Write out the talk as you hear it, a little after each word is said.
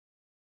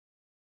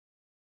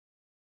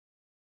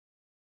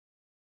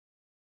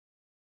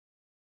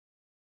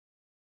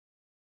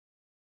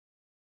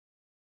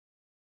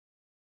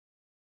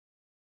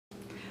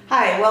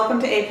Hi, welcome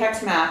to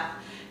Apex Math.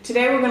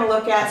 Today we're going to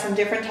look at some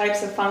different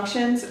types of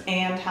functions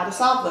and how to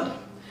solve them.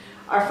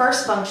 Our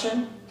first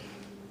function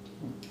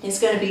is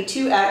going to be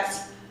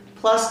 2x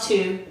plus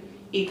 2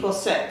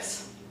 equals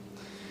 6.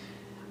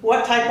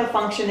 What type of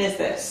function is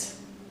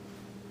this?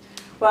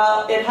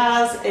 Well, it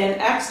has an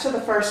x to the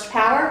first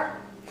power,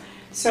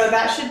 so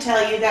that should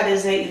tell you that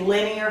is a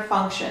linear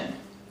function.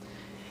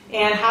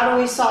 And how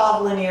do we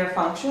solve linear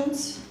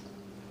functions?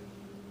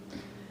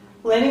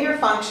 Linear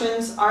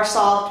functions are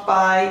solved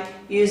by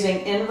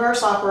using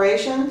inverse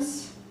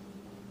operations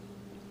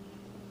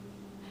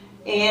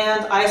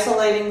and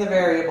isolating the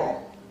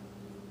variable.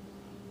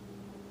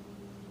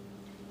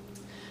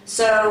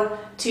 So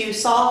to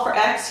solve for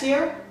x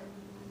here,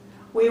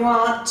 we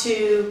want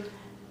to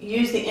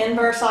use the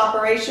inverse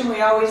operation.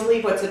 We always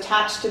leave what's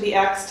attached to the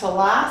x to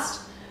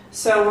last.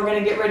 So we're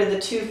going to get rid of the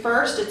 2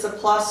 first. It's a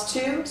plus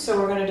 2, so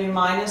we're going to do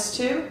minus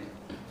 2.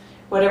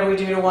 Whatever we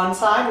do to one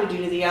side, we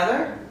do to the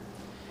other.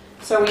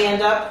 So we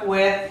end up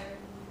with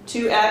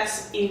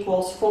 2x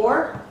equals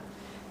 4.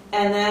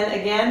 And then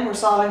again, we're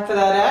solving for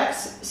that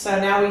x. So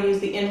now we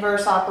use the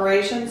inverse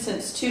operation.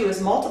 Since 2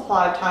 is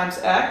multiplied times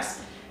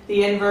x,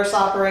 the inverse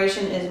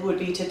operation would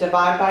be to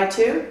divide by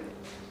 2.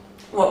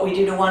 What we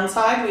do to one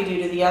side, we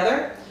do to the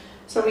other.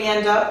 So we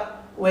end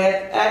up with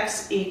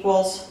x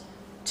equals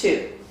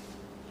 2.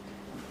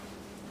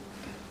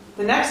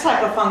 The next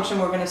type of function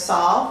we're going to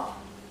solve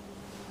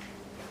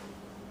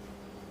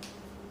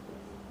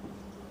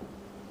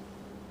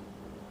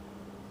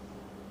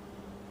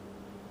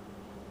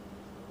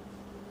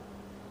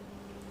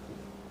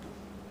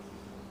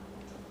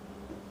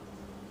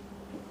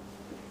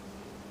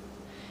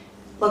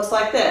looks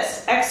like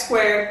this: x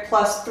squared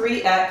plus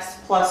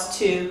 3x plus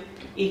 2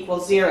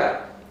 equals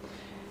 0.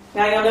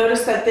 Now you'll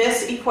notice that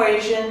this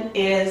equation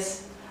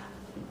is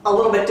a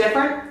little bit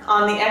different.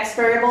 On the x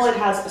variable it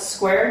has a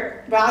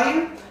squared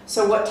value.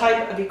 So what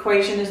type of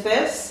equation is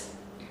this?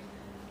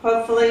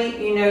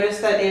 Hopefully you notice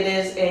that it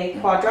is a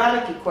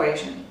quadratic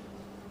equation.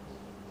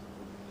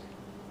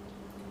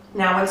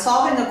 Now when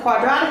solving a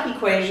quadratic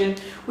equation,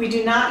 we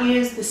do not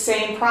use the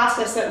same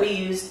process that we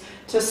used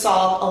to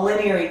solve a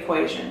linear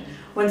equation.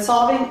 When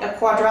solving a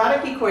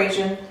quadratic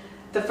equation,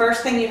 the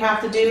first thing you have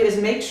to do is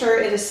make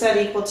sure it is set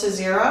equal to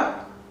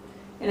 0,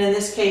 and in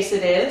this case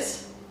it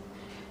is.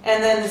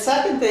 And then the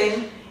second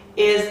thing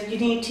is you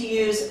need to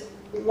use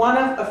one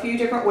of a few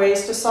different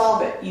ways to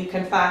solve it. You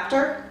can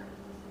factor,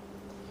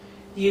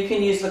 you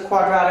can use the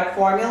quadratic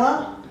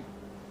formula,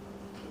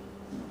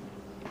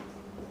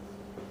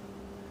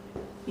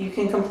 you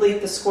can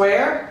complete the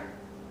square,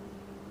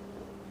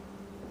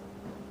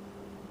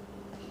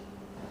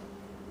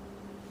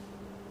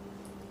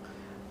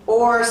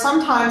 or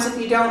sometimes if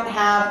you don't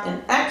have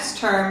an x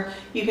term,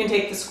 you can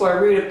take the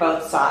square root of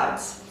both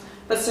sides.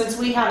 But since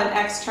we have an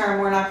x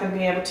term, we're not going to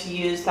be able to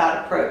use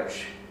that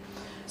approach.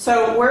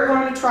 So we're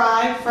going to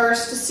try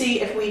first to see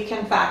if we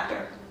can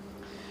factor.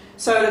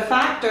 So to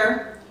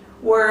factor,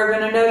 we're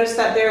going to notice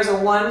that there's a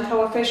 1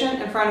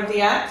 coefficient in front of the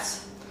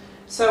x.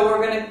 So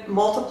we're going to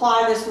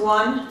multiply this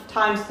 1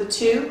 times the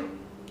 2,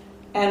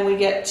 and we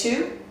get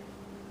 2.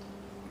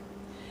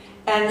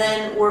 And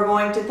then we're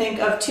going to think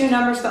of two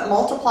numbers that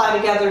multiply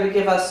together to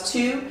give us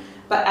 2,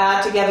 but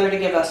add together to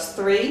give us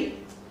 3.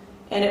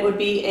 And it would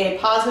be a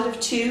positive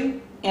 2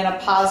 and a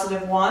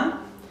positive 1.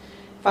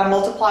 If I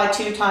multiply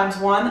 2 times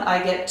 1,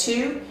 I get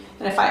 2.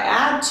 And if I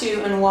add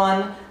 2 and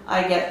 1,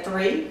 I get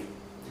 3.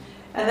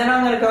 And then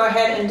I'm going to go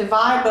ahead and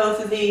divide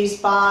both of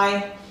these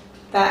by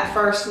that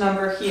first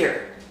number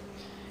here.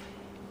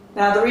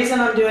 Now the reason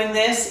I'm doing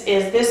this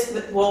is this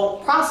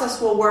process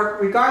will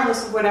work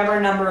regardless of whatever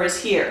number is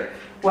here.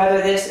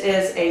 Whether this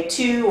is a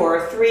 2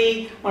 or a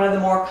 3, one of the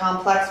more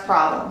complex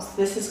problems.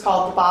 This is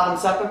called the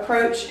bottoms-up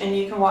approach, and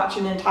you can watch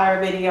an entire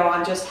video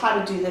on just how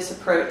to do this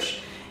approach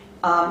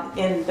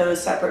in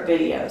those separate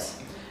videos.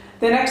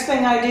 The next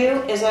thing I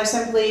do is I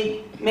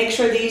simply make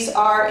sure these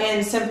are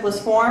in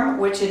simplest form,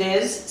 which it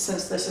is,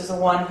 since this is a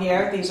 1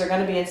 here. These are going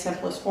to be in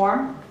simplest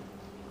form.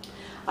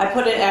 I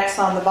put an x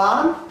on the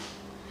bottom,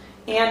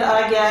 and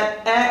I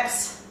get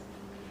x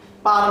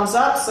bottoms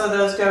up, so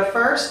those go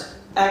first,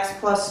 x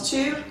plus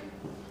 2.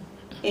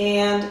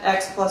 And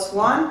x plus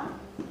 1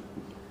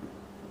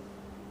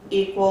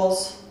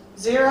 equals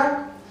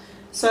 0.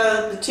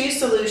 So the two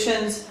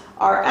solutions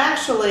are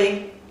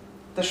actually,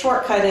 the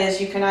shortcut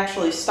is you can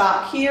actually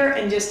stop here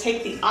and just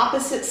take the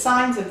opposite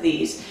signs of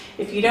these.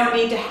 If you don't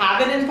need to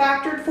have it in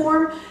factored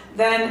form,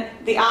 then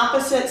the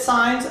opposite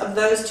signs of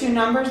those two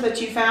numbers that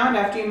you found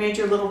after you made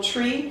your little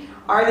tree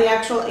are the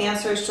actual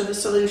answers to the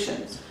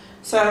solutions.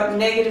 So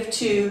negative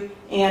 2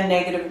 and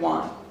negative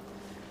 1.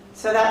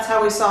 So that's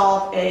how we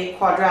solve a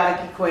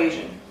quadratic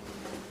equation.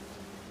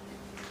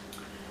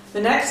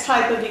 The next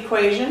type of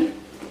equation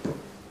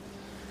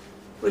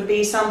would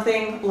be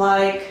something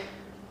like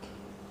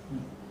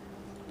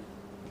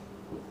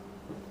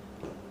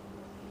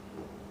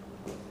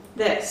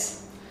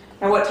this.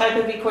 Now what type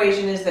of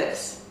equation is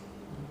this?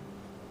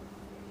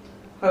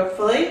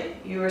 Hopefully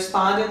you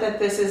responded that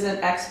this is an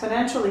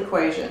exponential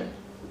equation.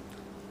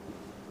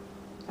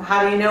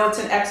 How do you know it's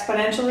an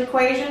exponential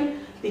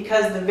equation?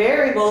 Because the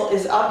variable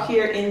is up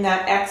here in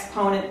that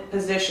exponent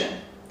position.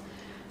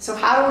 So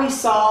how do we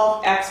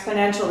solve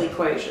exponential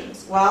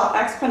equations? Well,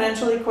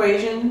 exponential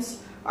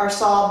equations are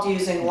solved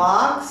using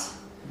logs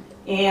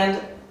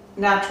and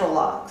natural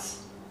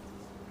logs.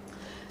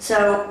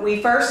 So we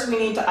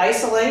need to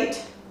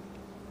isolate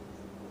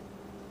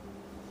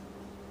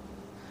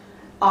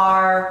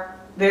our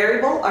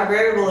variable. Our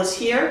variable is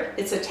here.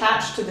 It's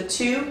attached to the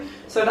 2.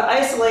 So to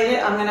isolate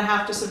it, I'm going to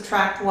have to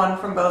subtract 1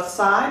 from both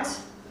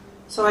sides.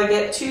 So I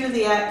get 2 to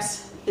the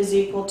x is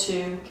equal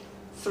to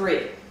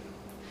 3.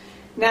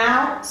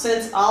 Now,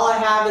 since all I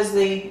have is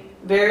the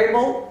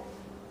variable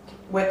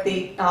with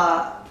the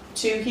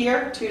 2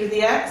 here, 2 to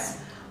the x,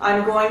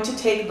 I'm going to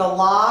take the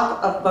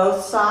log of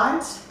both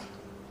sides.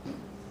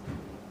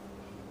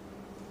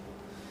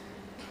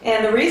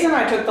 And the reason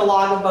I took the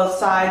log of both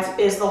sides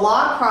is the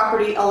log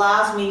property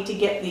allows me to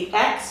get the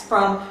x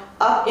from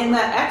up in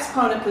that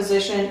exponent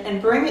position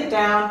and bring it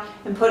down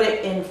and put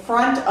it in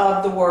front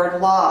of the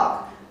word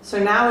log.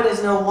 So now it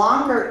is no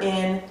longer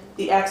in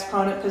the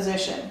exponent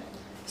position.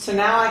 So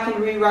now I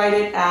can rewrite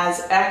it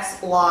as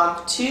x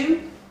log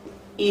 2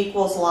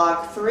 equals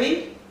log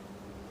 3.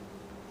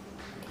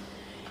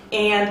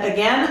 And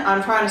again,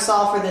 I'm trying to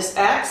solve for this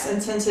x,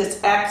 and since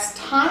it's x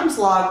times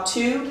log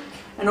 2,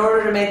 in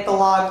order to make the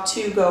log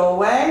 2 go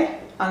away,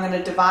 I'm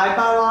going to divide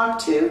by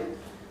log 2.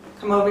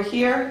 Come over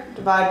here,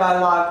 divide by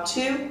log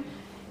 2.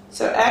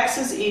 So x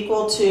is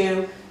equal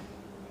to,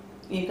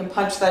 you can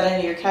punch that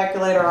into your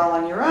calculator all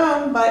on your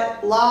own,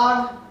 but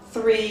log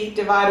 3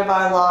 divided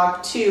by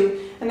log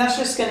 2, and that's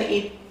just going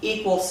to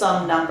equal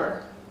some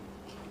number.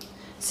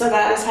 So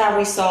that is how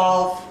we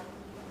solve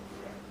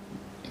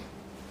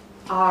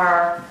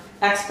our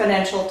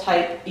exponential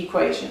type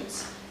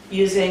equations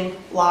using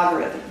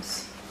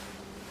logarithms.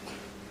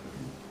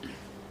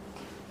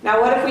 Now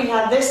what if we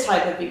have this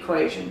type of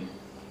equation?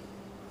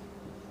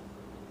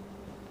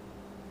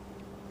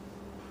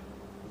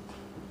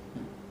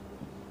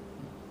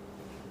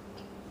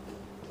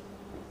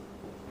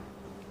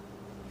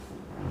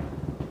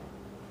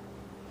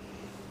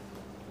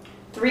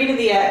 Three to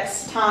the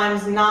x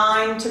times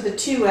 9 to the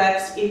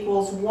 2x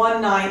equals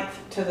 1/9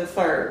 to the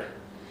third.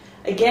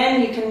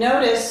 Again, you can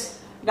notice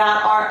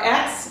that our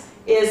x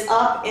is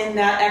up in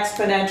that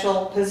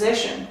exponential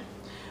position.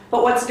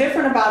 But what's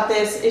different about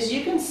this is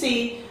you can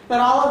see that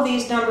all of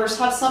these numbers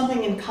have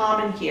something in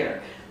common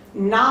here.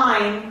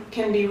 9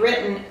 can be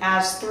written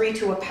as 3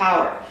 to a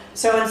power.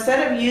 So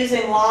instead of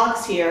using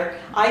logs here,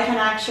 I can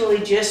actually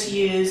just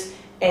use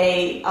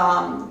a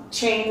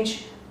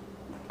change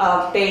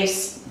of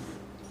base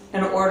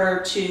in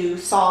order to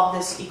solve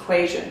this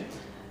equation.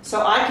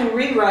 So I can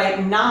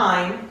rewrite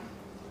 9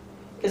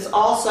 is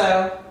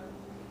also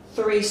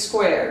 3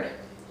 squared.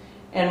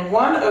 And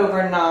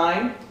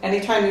 1/9,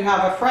 anytime you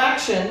have a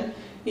fraction,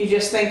 you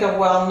just think of,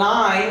 well,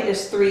 9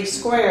 is 3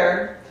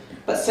 squared,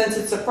 but since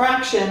it's a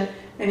fraction,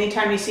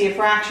 anytime you see a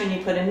fraction,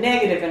 you put a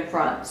negative in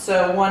front.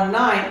 So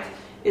 1/9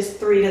 is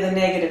 3 to the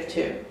negative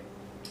 2.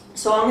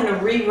 So I'm going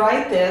to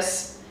rewrite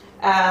this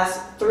as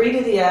 3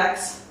 to the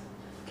x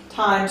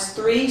times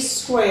 3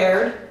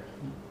 squared,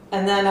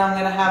 and then I'm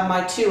going to have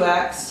my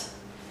 2x,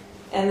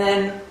 and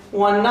then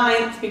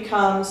 1/9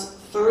 becomes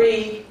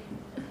 3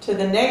 to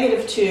the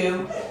negative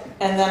 2,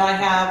 and then I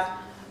have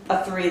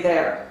a 3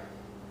 there.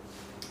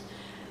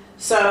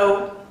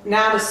 So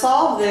now to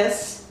solve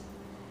this,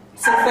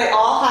 since they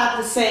all have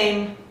the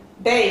same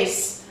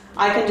base,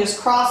 I can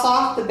just cross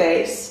off the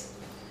base.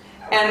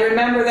 And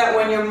remember that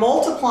when you're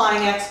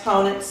multiplying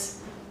exponents,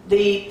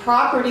 the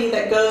property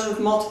that goes with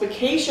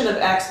multiplication of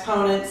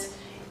exponents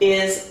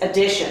is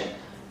addition.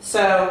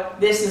 So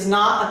this is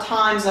not a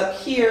times up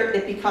here,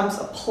 it becomes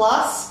a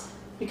plus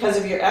because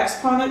of your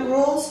exponent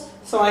rules.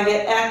 So I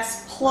get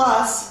x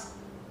plus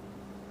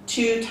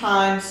 2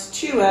 times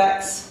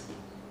 2x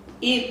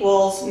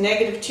equals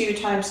negative 2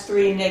 times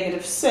 3,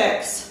 negative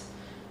 6.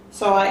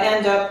 So I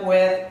end up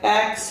with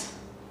x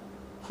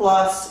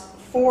plus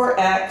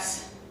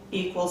 4x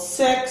equals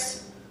 6,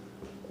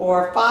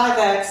 or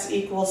 5x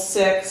equals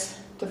 6,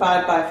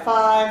 divide by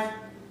 5,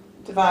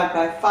 divide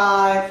by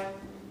 5,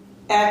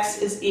 x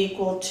is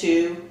equal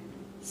to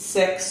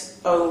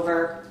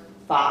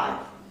 6/5.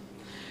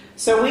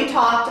 So we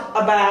talked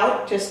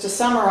about, just to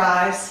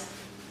summarize,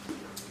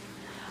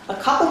 a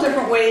couple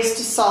different ways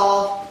to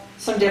solve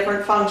some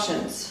different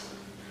functions.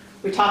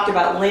 We talked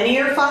about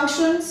linear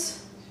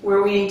functions,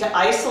 where we need to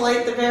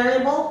isolate the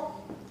variable.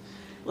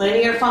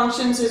 Linear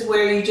functions is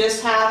where you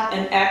just have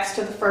an x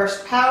to the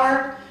first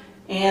power,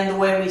 and the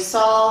way we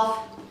solve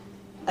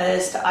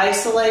is to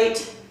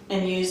isolate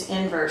and use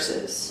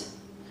inverses.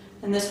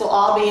 And this will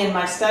all be in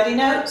my study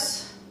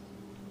notes.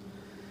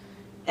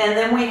 And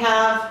then we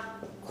have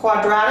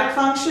quadratic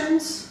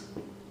functions.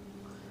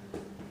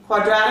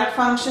 Quadratic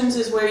functions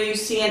is where you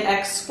see an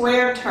x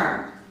squared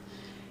term.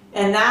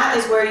 And that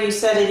is where you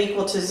set it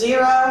equal to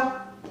 0,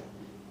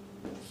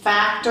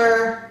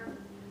 factor,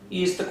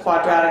 use the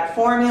quadratic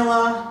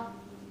formula,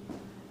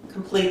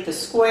 complete the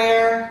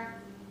square.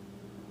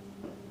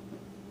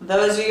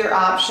 Those are your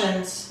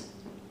options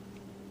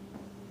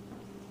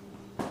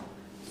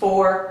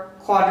for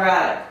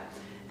quadratic.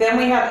 Then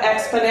we have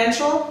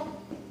exponential,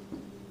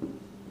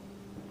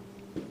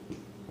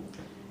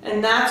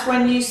 and that's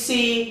when you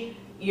see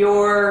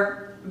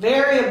your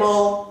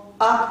variable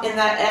up in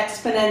that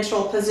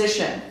exponential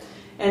position.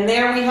 And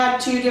there we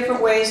have two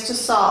different ways to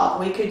solve.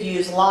 We could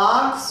use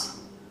logs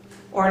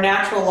or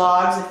natural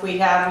logs if we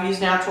use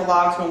natural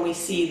logs when we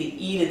see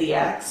the e to the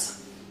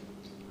x.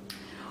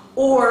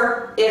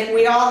 Or if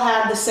we all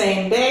have the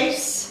same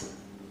base,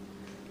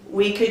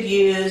 we could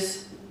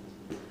use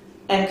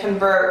and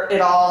convert it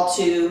all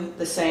to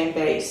the same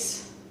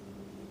base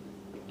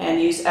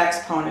and use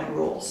exponent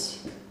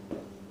rules.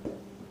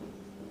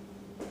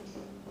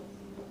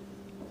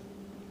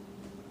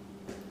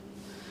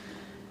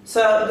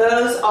 So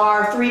those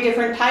are three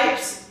different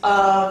types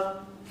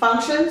of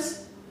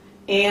functions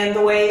and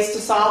the ways to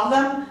solve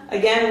them.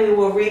 Again, we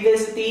will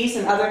revisit these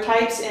and other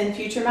types in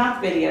future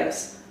math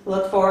videos.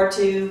 Look forward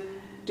to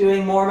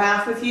doing more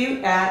math with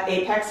you at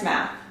Apex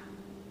Math.